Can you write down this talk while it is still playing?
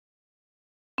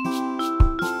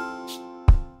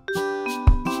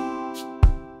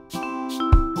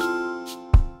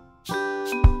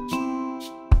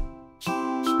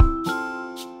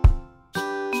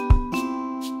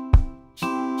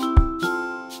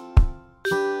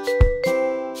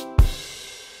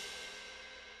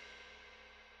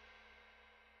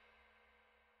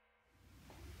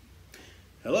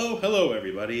Hello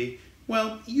everybody.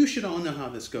 Well, you should all know how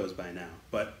this goes by now,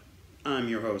 but I'm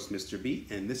your host, Mr. B,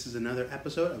 and this is another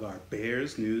episode of our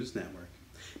Bears News Network.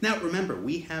 Now remember,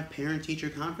 we have parent-teacher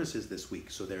conferences this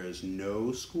week, so there is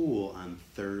no school on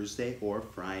Thursday or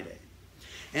Friday.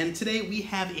 And today we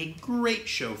have a great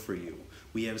show for you.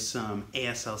 We have some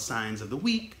ASL signs of the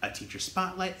week, a teacher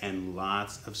spotlight, and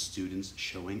lots of students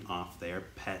showing off their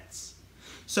pets.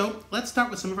 So let's start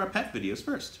with some of our pet videos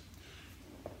first.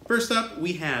 First up,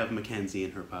 we have Mackenzie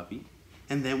and her puppy,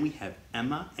 and then we have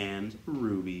Emma and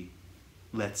Ruby.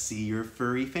 Let's see your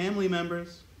furry family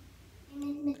members. My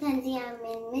name is Mackenzie. I'm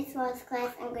in Miss Wall's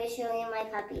class. I'm going to show you my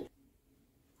puppy.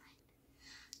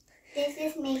 This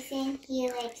is Mason.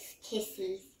 He likes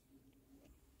kissies.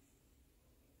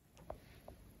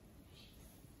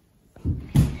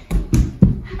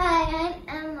 Hi, I'm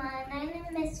Emma, and I'm in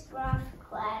Miss Roth's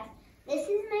class. This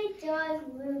is my dog,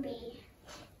 Ruby.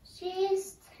 She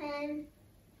is 10.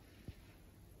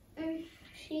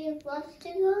 She loves to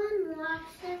go on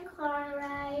walks and car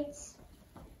rides.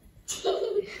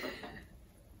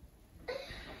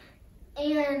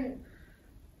 And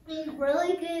she's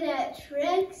really good at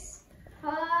tricks,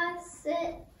 paw,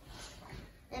 sit,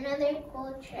 and other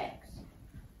cool tricks.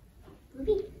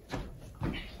 Ruby.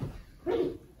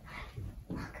 Ruby.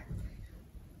 Look.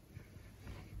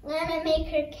 I'm gonna make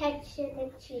her catch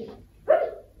the tree. Ruby.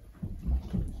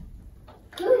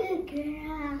 Good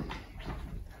girl.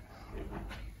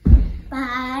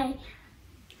 Bye.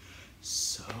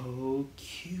 So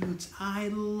cute. I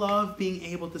love being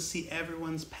able to see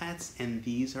everyone's pets, and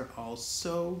these are all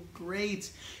so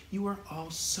great. You are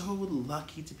all so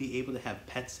lucky to be able to have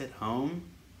pets at home.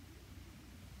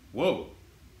 Whoa.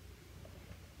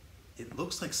 It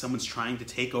looks like someone's trying to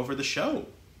take over the show.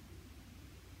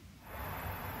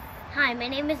 Hi, my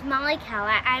name is Molly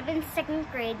Calla. I'm in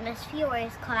 2nd grade Miss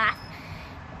Fiore's class,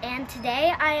 and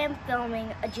today I am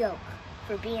filming a joke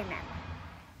for BNN.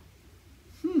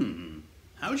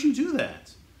 How'd you do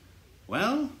that?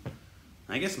 Well,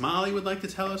 I guess Molly would like to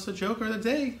tell us the joke of the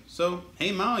day. So,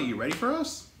 hey Molly, you ready for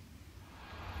us?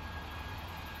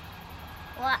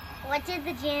 What did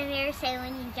the janitor say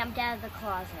when he jumped out of the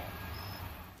closet?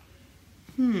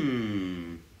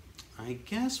 I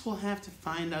guess we'll have to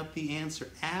find out the answer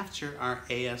after our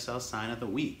ASL sign of the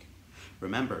week.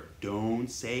 Remember, don't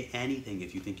say anything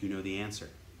if you think you know the answer.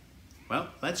 Well,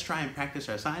 let's try and practice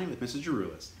our signing with Mrs.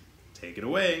 Geroulis. Take it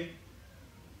away.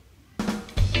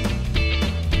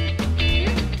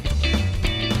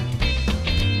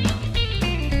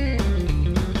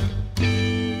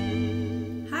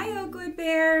 Hi, Oakwood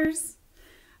Bears.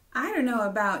 I don't know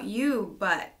about you,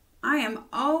 but I am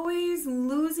always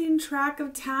losing track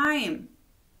of time.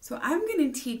 So I'm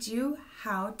going to teach you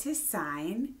how to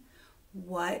sign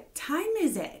what time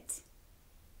is it?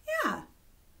 Yeah.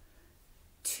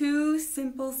 2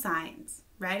 simple signs.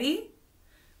 Ready?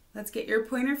 Let's get your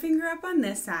pointer finger up on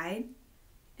this side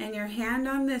and your hand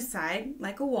on this side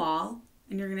like a wall,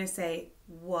 and you're going to say,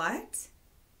 what?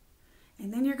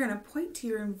 And then you're going to point to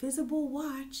your invisible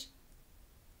watch.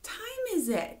 Time is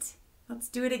it? Let's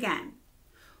do it again.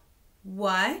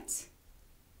 What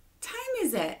time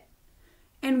is it?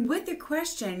 And with the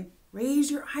question, raise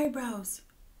your eyebrows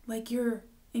like you're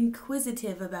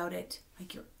inquisitive about it,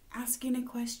 like you're asking a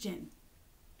question.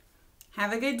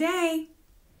 Have a good day.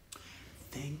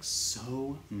 Thanks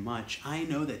so much. I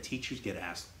know that teachers get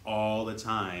asked all the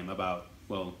time about,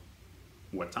 well,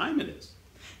 what time it is.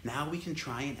 Now we can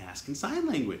try and ask in sign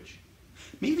language.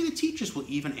 Maybe the teachers will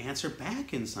even answer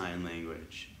back in sign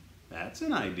language. That's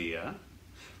an idea.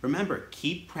 Remember,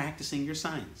 keep practicing your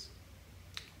signs.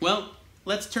 Well,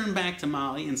 let's turn back to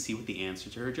Molly and see what the answer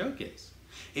to her joke is.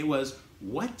 It was,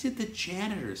 what did the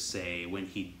janitor say when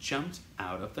he jumped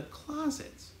out of the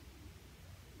closet?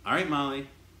 All right, Molly,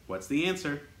 what's the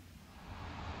answer?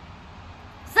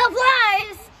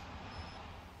 Supplies!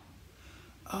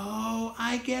 Oh,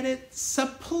 I get it.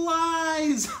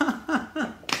 Supplies!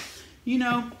 You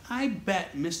know, I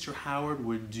bet Mr. Howard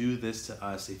would do this to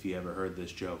us if he ever heard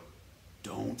this joke.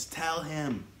 Don't tell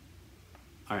him.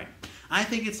 All right, I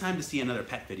think it's time to see another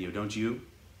pet video, don't you?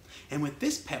 And with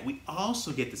this pet, we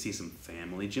also get to see some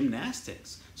family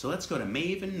gymnastics. So let's go to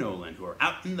Maeve and Nolan, who are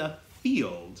out in the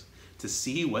field, to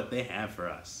see what they have for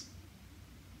us.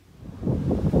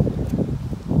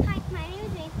 Hi, my name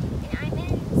is Maeve, and I'm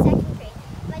in 2nd grade.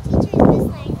 My teacher is Miss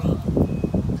Langley.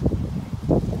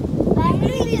 My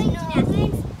name is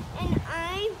Nolan,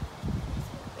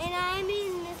 and I'm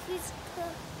in Mrs.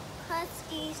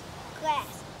 McCloskey's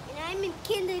class, and I'm in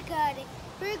kindergarten.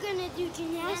 We're gonna do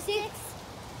gymnastics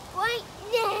right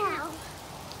now.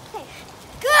 Okay.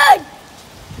 Good.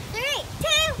 3, 2,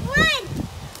 1.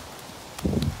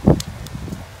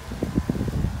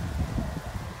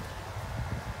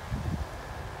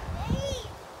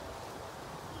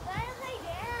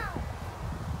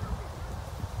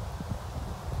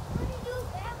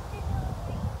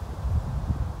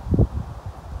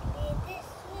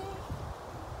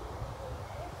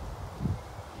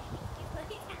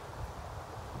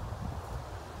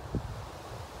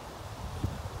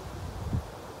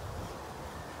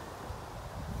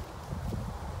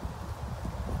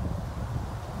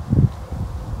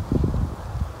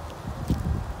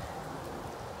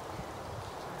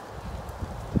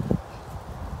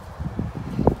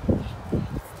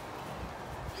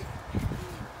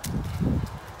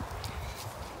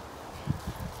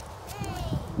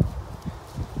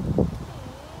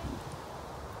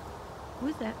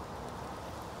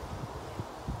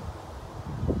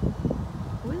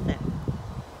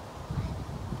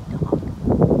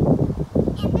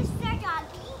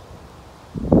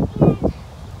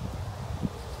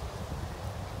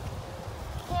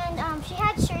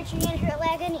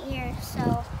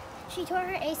 so she tore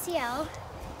her ACL,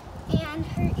 and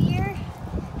her ear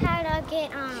had to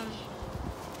get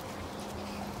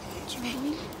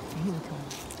drained.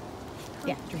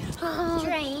 Yeah,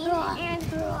 Drained, and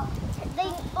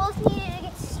they both needed to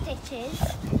get stitches.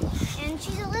 And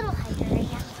she's a little hiker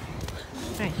right now.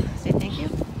 All right, say thank you.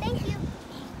 Thank you.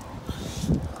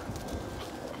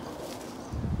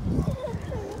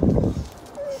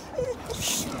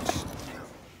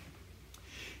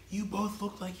 You both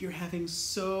look like you're having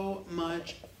so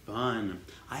much fun.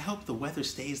 I hope the weather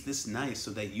stays this nice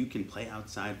so that you can play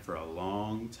outside for a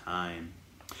long time.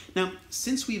 Now,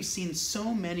 since we've seen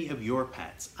so many of your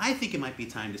pets, I think it might be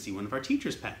time to see one of our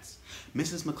teacher's pets.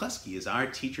 Mrs. McCloskey is our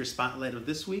teacher spotlight of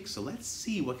this week, so let's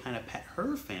see what kind of pet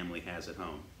her family has at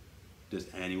home. Does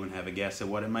anyone have a guess at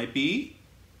what it might be?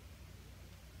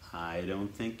 I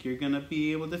don't think you're gonna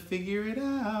be able to figure it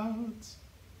out.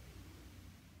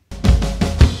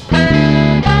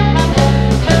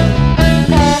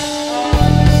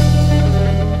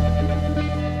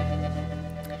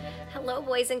 Hello,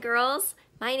 boys and girls.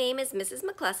 My name is Mrs.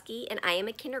 McCloskey, and I am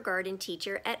a kindergarten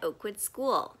teacher at Oakwood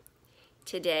School.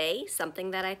 Today,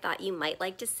 something that I thought you might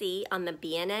like to see on the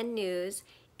BNN News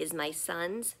is my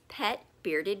son's pet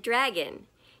bearded dragon.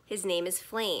 His name is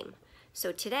Flame.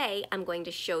 So today, I'm going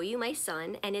to show you my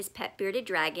son and his pet bearded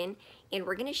dragon, and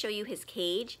we're going to show you his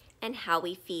cage and how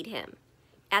we feed him.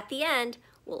 At the end,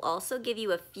 we'll also give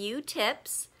you a few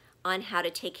tips on how to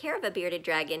take care of a bearded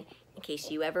dragon in case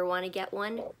you ever want to get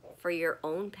one for your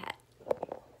own pet.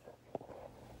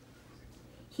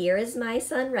 Here is my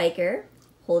son Riker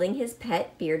holding his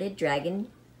pet bearded dragon,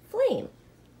 Flame.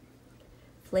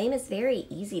 Flame is very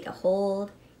easy to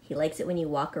hold. He likes it when you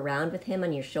walk around with him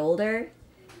on your shoulder.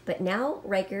 But now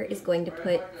Riker is going to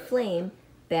put Flame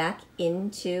back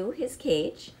into his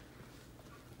cage.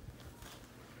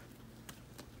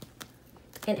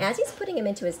 And as he's putting him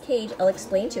into his cage, I'll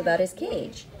explain to you about his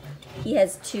cage. He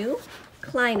has two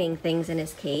climbing things in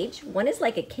his cage. One is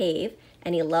like a cave,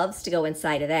 and he loves to go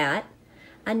inside of that.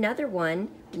 Another one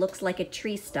looks like a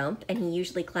tree stump, and he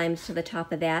usually climbs to the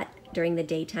top of that during the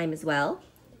daytime as well.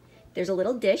 There's a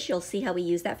little dish. You'll see how we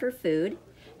use that for food.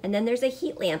 And then there's a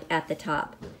heat lamp at the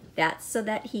top. That's so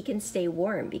that he can stay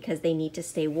warm because they need to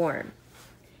stay warm.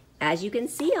 As you can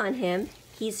see on him,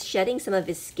 he's shedding some of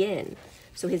his skin.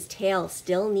 So his tail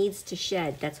still needs to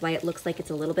shed. That's why it looks like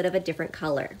it's a little bit of a different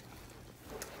color.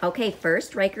 Okay,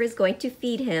 first Riker is going to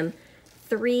feed him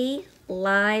 3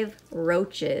 live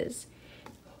roaches.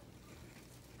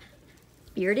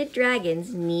 Bearded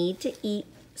dragons need to eat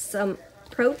some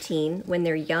protein when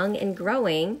they're young and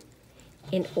growing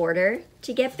in order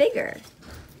to get bigger.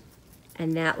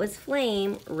 And that was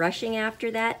Flame rushing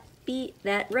after that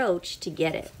roach to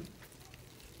get it.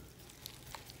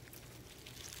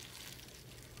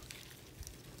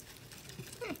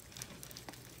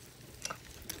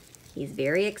 He's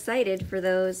very excited for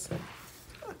those.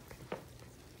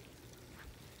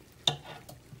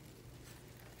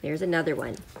 There's another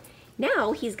one.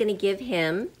 Now he's going to give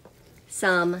him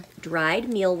some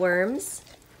dried mealworms.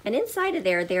 And inside of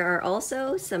there are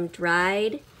also some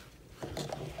dried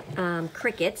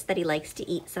crickets that he likes to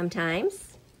eat sometimes.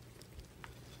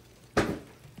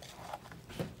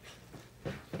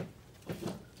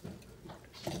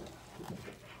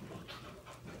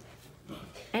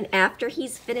 And after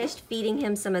he's finished feeding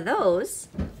him some of those,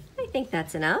 I think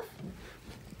that's enough.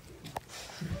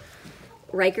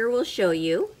 Riker will show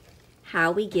you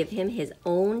how we give him his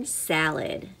own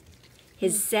salad.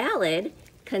 His salad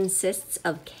consists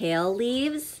of kale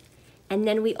leaves, and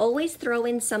then we always throw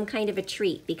in some kind of a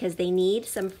treat because they need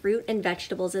some fruit and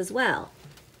vegetables as well.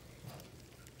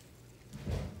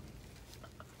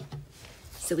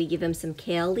 So we give him some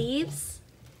kale leaves,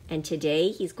 and today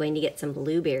he's going to get some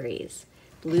blueberries.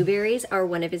 Blueberries are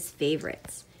one of his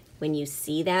favorites. When you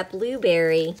see that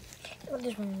blueberry,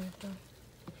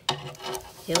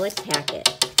 he'll attack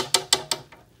it.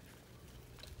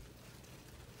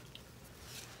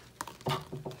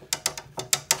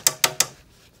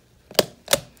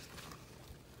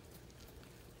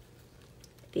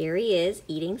 There he is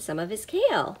eating some of his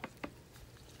kale.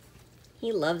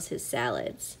 He loves his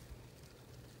salads.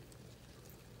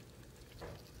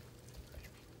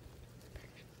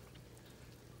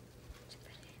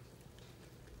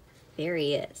 There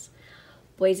he is.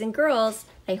 Boys and girls,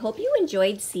 I hope you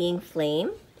enjoyed seeing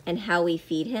Flame and how we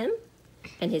feed him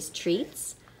and his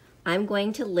treats. I'm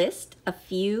going to list a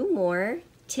few more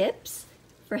tips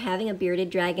for having a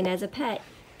bearded dragon as a pet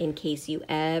in case you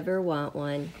ever want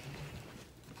one.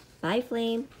 Bye,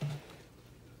 Flame.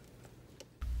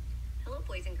 Hello,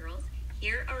 boys and girls.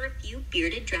 Here are a few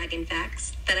bearded dragon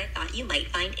facts that I thought you might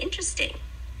find interesting.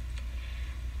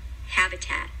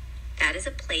 habitat. That is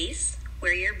a place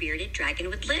where your bearded dragon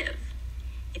would live.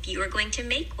 If you are going to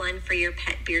make one for your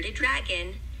pet bearded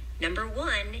dragon, number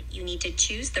 1, you need to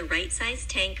choose the right size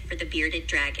tank for the bearded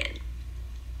dragon.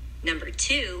 Number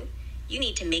 2, you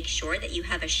need to make sure that you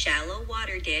have a shallow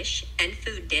water dish and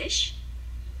food dish.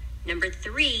 Number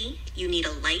 3, you need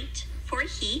a light for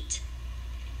heat.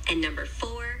 And number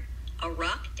 4, a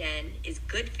rock den is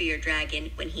good for your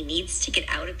dragon when he needs to get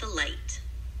out of the light.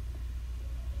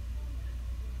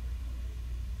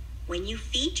 When you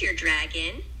feed your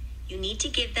dragon, you need to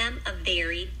give them a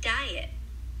varied diet.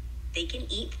 They can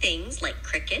eat things like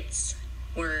crickets,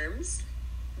 worms,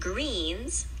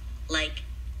 greens like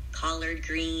collard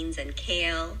greens and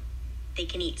kale. They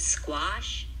can eat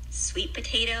squash, sweet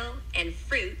potato, and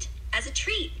fruit as a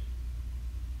treat.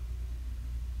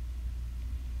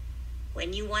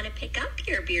 When you want to pick up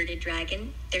your bearded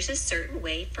dragon, there's a certain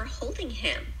way for holding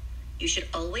him. You should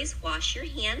always wash your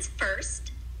hands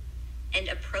first and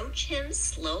approach him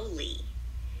slowly.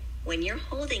 When you're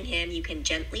holding him, you can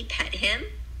gently pet him.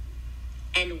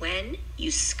 And when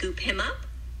you scoop him up,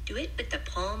 do it with the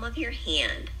palm of your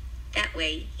hand. That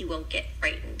way he won't get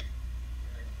frightened.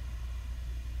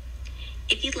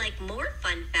 If you'd like more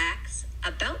fun facts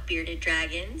about bearded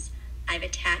dragons, I've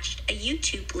attached a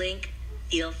YouTube link.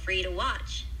 Feel free to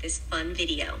watch this fun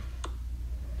video.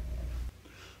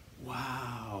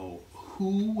 Wow,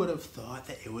 who would have thought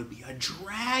that it would be a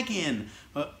dragon?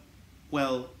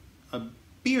 Well, a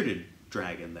bearded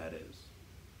dragon, that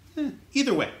is.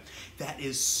 Either way, that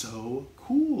is so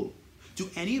cool. Do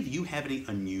any of you have any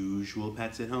unusual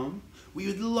pets at home? We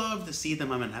would love to see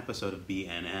them on an episode of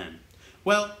BNN.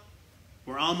 Well,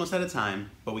 we're almost out of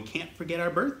time, but we can't forget our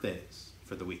birthdays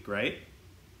for the week, right?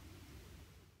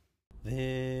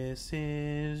 This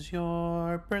is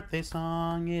your birthday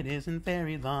song, it isn't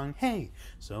very long. Hey,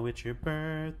 so it's your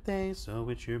birthday, so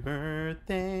it's your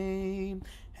birthday.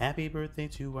 Happy birthday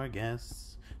to our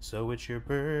guests. So it's your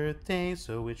birthday,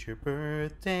 so it's your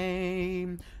birthday.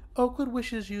 Oakwood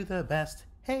wishes you the best.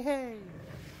 Hey, hey.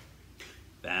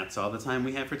 That's all the time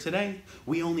we have for today.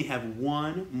 We only have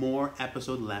one more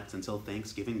episode left until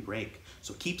Thanksgiving break.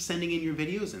 So keep sending in your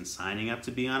videos and signing up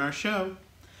to be on our show.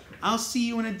 I'll see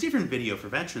you in a different video for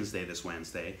Veterans Day this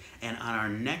Wednesday and on our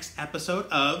next episode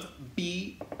of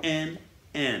BNN.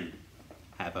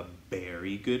 Have a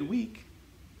very good week.